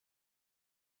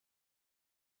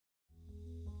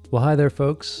Well, hi there,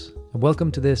 folks, and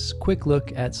welcome to this quick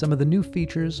look at some of the new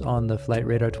features on the Flight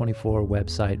Radar 24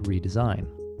 website redesign.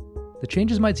 The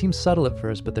changes might seem subtle at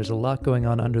first, but there's a lot going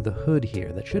on under the hood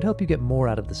here that should help you get more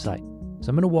out of the site. So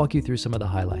I'm going to walk you through some of the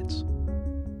highlights.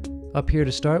 Up here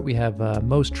to start, we have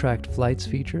Most Tracked Flights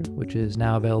feature, which is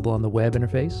now available on the web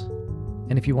interface.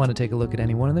 And if you want to take a look at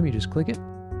any one of them, you just click it,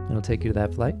 and it'll take you to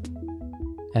that flight.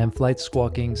 And flights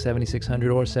squawking 7600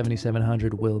 or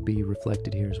 7700 will be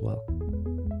reflected here as well.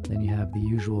 Then you have the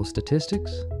usual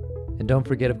statistics. And don't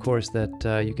forget, of course,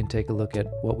 that you can take a look at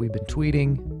what we've been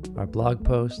tweeting, our blog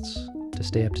posts, to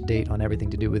stay up to date on everything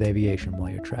to do with aviation while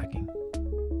you're tracking.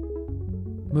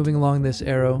 Moving along, this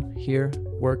arrow here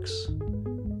works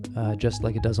just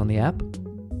like it does on the app.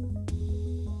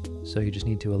 So you just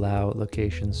need to allow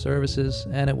location services,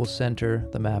 and it will center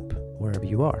the map wherever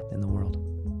you are in the world.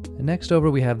 And next over,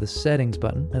 we have the settings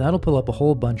button, and that'll pull up a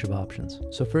whole bunch of options.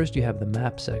 So first you have the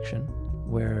map section,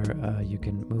 where you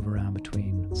can move around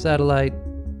between satellite,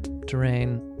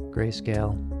 terrain,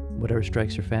 grayscale, whatever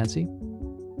strikes your fancy.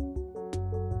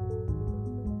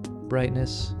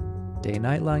 Brightness,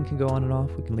 day-night line can go on and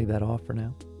off. We can leave that off for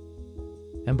now.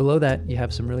 And below that, you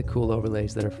have some really cool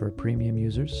overlays that are for premium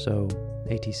users. So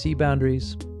ATC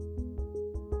boundaries,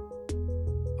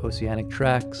 oceanic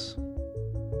tracks,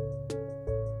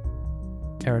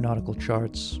 aeronautical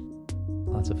charts,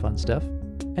 lots of fun stuff.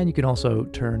 And you can also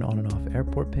turn on and off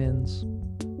airport pins,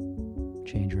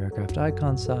 change your aircraft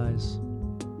icon size,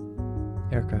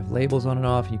 aircraft labels on and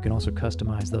off, and you can also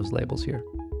customize those labels here.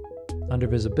 Under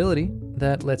visibility,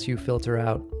 that lets you filter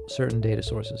out certain data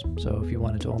sources. So if you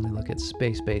wanted to only look at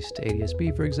space-based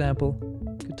ADS-B, for example,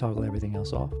 you could toggle everything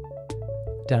else off.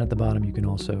 Down at the bottom, you can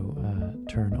also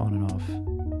turn on and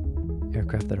off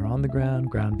aircraft that are on the ground,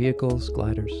 ground vehicles,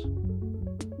 gliders.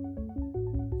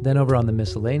 Then over on the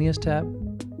miscellaneous tab,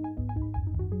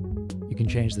 you can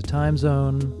change the time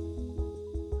zone,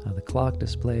 how the clock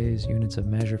displays, units of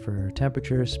measure for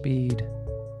temperature, speed,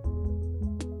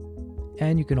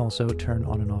 and you can also turn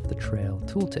on and off the trail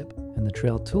tooltip. And the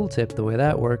trail tooltip, the way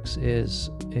that works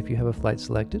is if you have a flight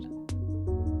selected,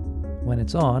 when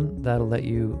it's on, that'll let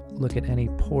you look at any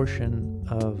portion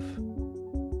of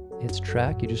its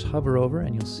track. You just hover over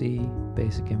and you'll see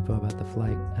basic info about the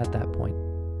flight at that point.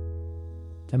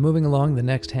 And moving along, the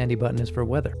next handy button is for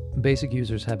weather. Basic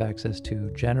users have access to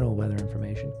general weather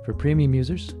information. For premium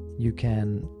users, you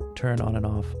can turn on and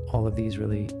off all of these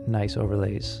really nice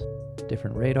overlays.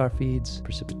 Different radar feeds,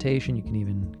 precipitation, you can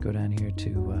even go down here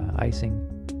to icing,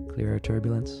 clear air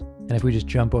turbulence. And if we just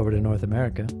jump over to North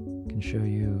America, I can show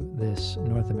you this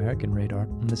North American radar.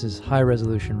 And this is high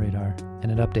resolution radar,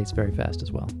 and it updates very fast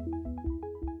as well.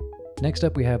 Next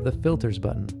up, we have the filters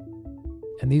button.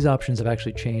 And these options have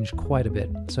actually changed quite a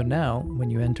bit. So now, when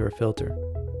you enter a filter,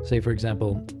 say for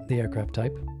example, the aircraft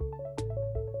type.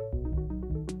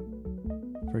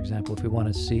 For example, if we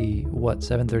want to see what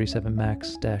 737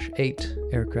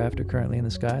 MAX-8 aircraft are currently in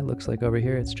the sky, looks like over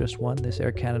here it's just one, this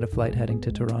Air Canada flight heading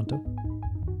to Toronto.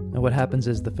 And what happens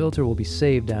is the filter will be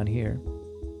saved down here,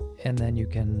 and then you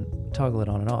can toggle it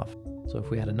on and off. So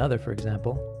if we had another, for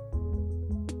example,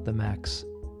 the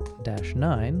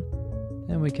MAX-9,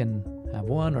 then we can have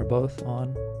one or both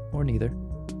on, or neither,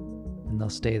 and they'll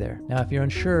stay there. Now, if you're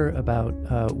unsure about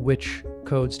which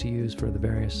codes to use for the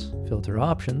various filter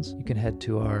options, you can head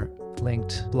to our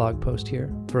linked blog post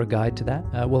here for a guide to that.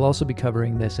 We'll also be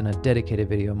covering this in a dedicated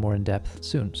video more in depth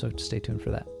soon, so stay tuned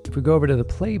for that. If we go over to the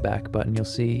playback button, you'll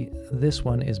see this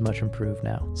one is much improved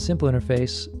now. Simple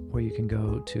interface where you can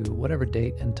go to whatever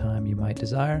date and time you might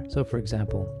desire. So for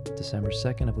example, December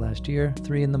 2nd of last year,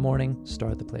 3 in the morning,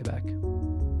 start the playback.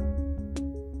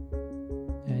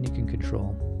 And you can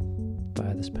control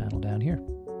via this panel down here.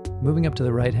 Moving up to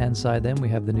the right hand side then, we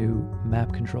have the new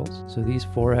map controls. So these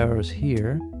 4 arrows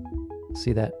here,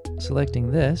 see that selecting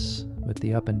this with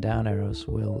the up and down arrows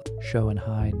will show and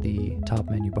hide the top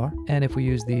menu bar. And if we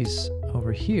use these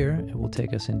over here, it will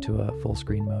take us into a full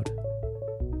screen mode.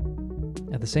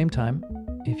 At the same time,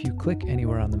 if you click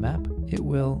anywhere on the map, it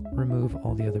will remove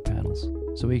all the other panels.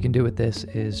 So what you can do with this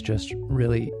is just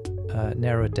really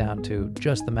narrow it down to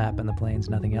just the map and the planes,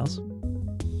 nothing else.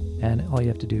 And all you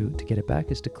have to do to get it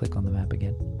back is to click on the map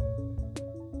again.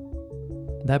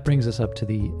 That brings us up to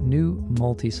the new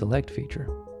multi-select feature,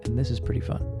 and this is pretty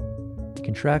fun. You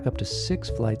can track up to 6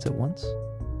 flights at once.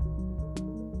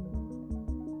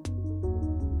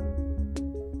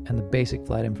 And the basic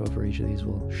flight info for each of these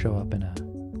will show up in a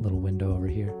little window over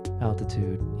here.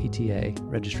 Altitude, ETA,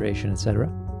 registration,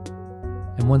 etc.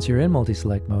 And once you're in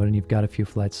multi-select mode and you've got a few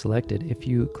flights selected, if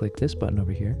you click this button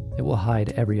over here, it will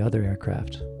hide every other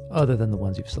aircraft other than the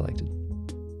ones you've selected.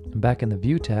 And back in the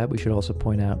View tab, we should also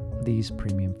point out these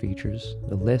premium features: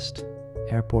 the List,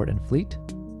 Airport, and Fleet.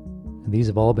 And these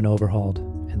have all been overhauled,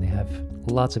 and they have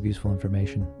lots of useful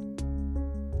information.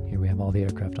 Here we have all the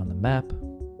aircraft on the map.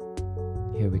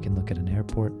 Here we can look at an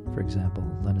airport, for example,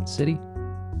 London City.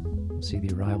 We'll see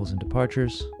the arrivals and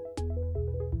departures.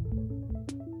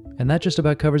 And that just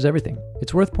about covers everything.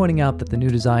 It's worth pointing out that the new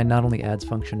design not only adds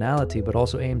functionality, but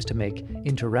also aims to make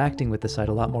interacting with the site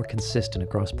a lot more consistent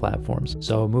across platforms.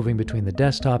 So moving between the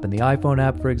desktop and the iPhone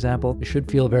app, for example, it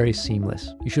should feel very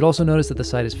seamless. You should also notice that the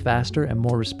site is faster and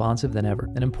more responsive than ever.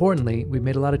 And importantly, we've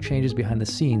made a lot of changes behind the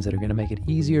scenes that are going to make it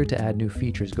easier to add new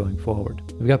features going forward.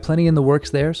 We've got plenty in the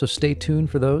works there, so stay tuned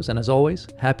for those. And as always,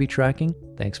 happy tracking.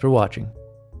 Thanks for watching.